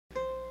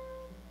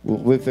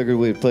We figured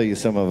we'd play you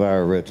some of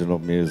our original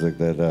music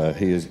that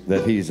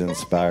he's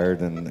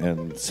inspired,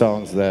 and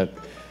songs that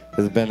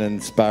has been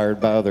inspired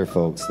by other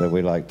folks that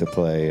we like to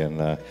play.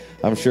 And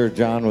I'm sure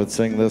John would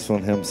sing this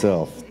one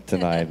himself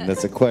tonight. And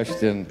it's a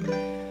question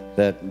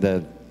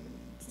that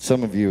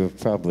some of you have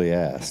probably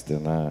asked,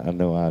 and I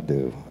know I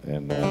do.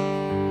 And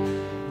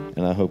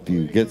I hope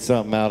you get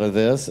something out of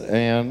this,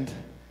 and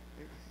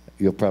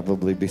you'll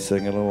probably be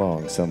singing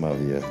along, some of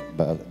you,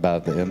 by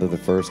the end of the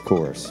first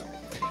chorus.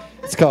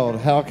 It's called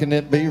How Can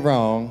It Be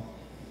Wrong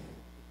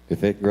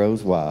If It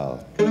Grows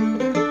Wild?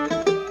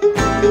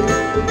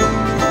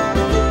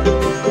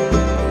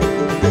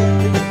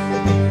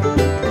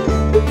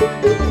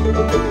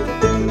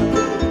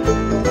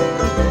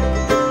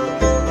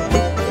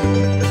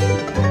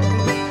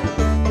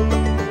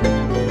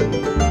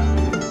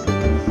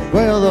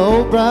 Well, the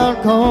old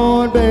brown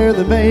corn bear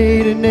that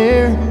made an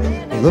air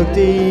looked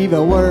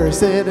even worse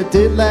than it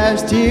did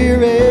last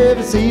year.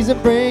 Every season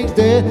brings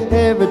death,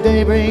 every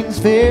day brings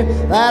fear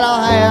that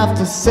I'll have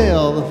to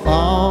sell the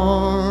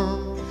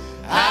farm.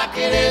 How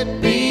can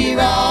it be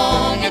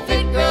wrong if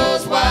it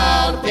grows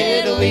wild?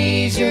 If it'll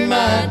ease your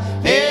mind,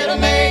 it'll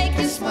make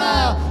you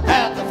smile.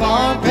 Have the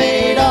farm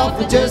paid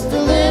off in just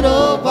a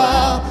little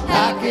while.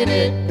 How can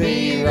it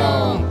be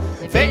wrong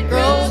if it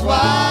grows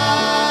wild?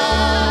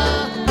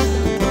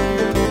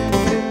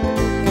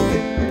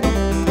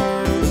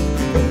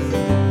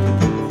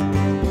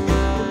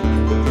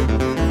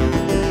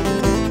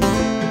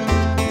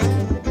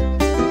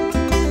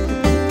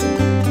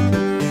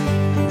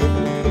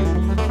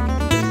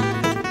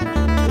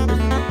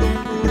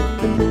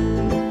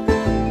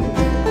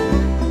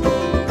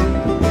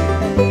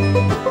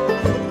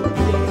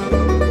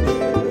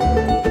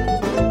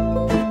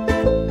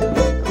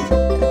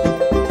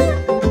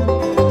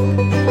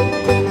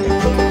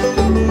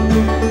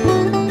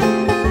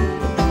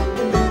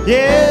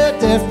 Yeah,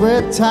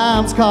 desperate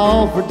times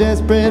call for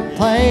desperate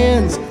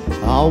plans.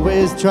 I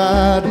always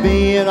try to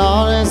be an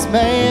honest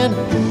man,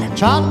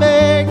 trying to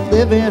make a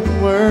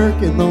living,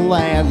 work in the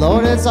land.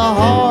 Lord, it's a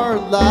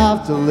hard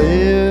life to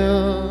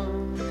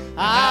live.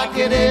 How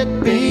can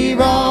it be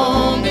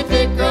wrong if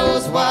it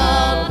grows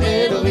wild?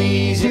 It'll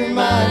ease your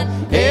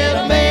mind,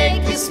 it'll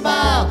make you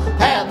smile.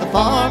 Have the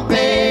farm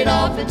paid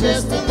off in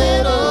just a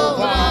little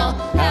while.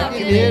 How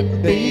can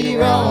it be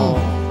wrong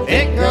if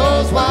it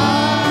grows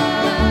wild?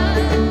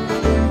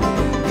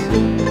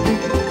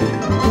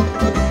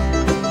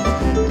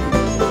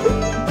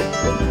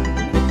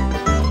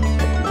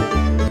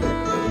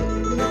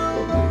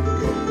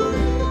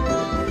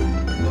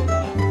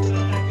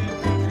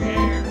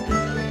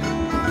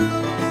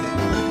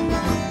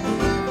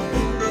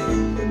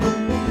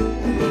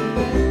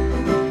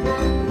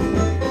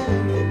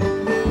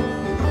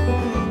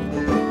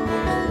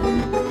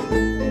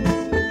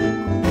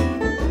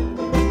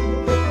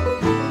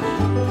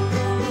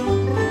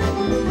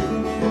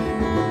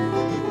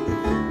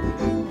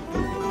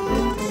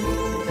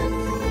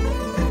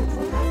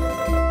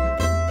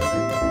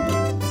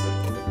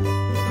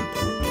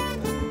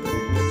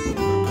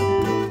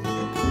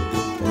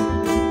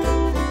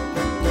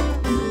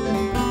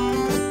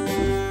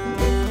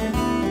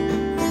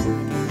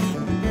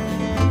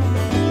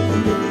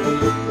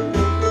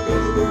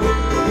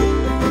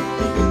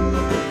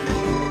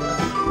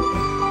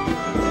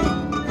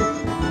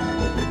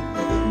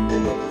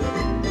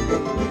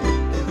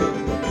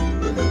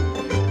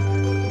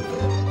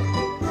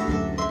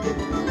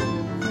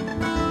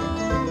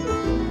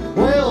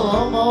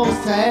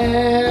 Almost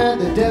had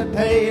the debt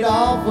paid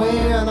off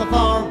when the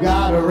farm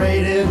got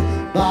raided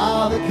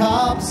by the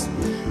cops.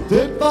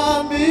 Didn't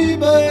find me,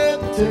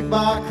 but they took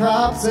my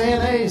crops,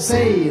 and they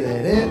say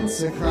that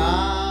it's a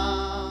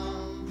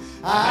crime.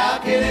 How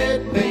can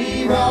it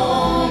be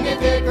wrong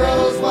if it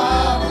grows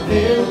wild?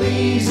 It'll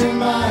ease your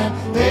mind,